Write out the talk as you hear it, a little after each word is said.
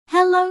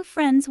Hello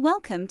friends,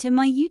 welcome to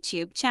my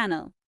YouTube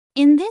channel.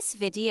 In this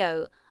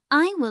video,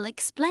 I will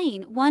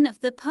explain one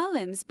of the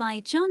poems by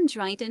John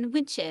Dryden,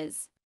 which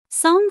is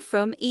Song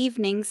from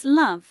Evening's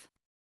Love.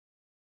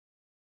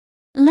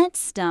 Let's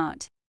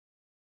start.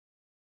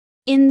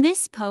 In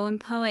this poem,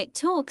 poet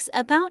talks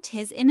about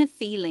his inner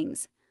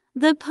feelings.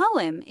 The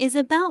poem is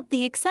about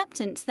the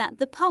acceptance that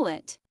the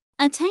poet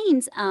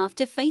attains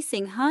after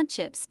facing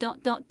hardships.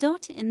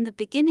 In the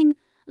beginning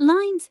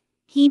lines,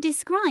 he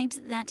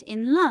describes that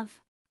in love,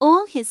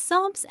 all his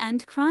sobs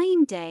and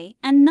crying day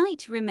and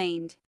night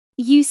remained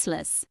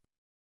useless.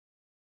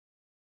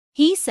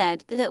 He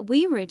said that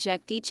we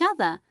reject each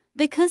other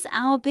because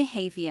our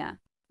behavior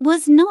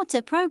was not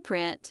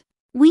appropriate.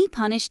 We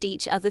punished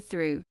each other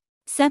through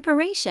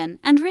separation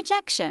and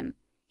rejection.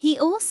 He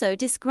also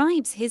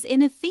describes his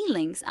inner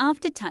feelings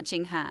after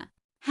touching her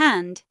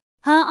hand.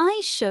 Her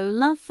eyes show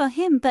love for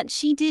him, but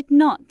she did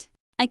not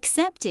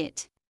accept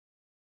it.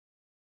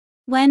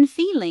 When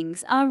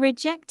feelings are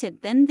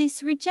rejected, then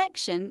this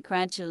rejection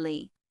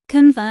gradually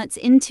converts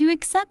into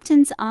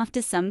acceptance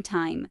after some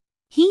time.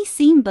 He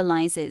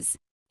symbolizes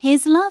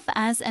his love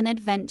as an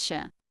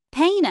adventure.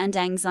 Pain and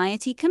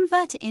anxiety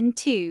convert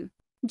into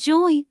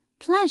joy,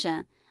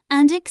 pleasure,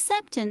 and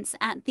acceptance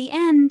at the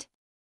end.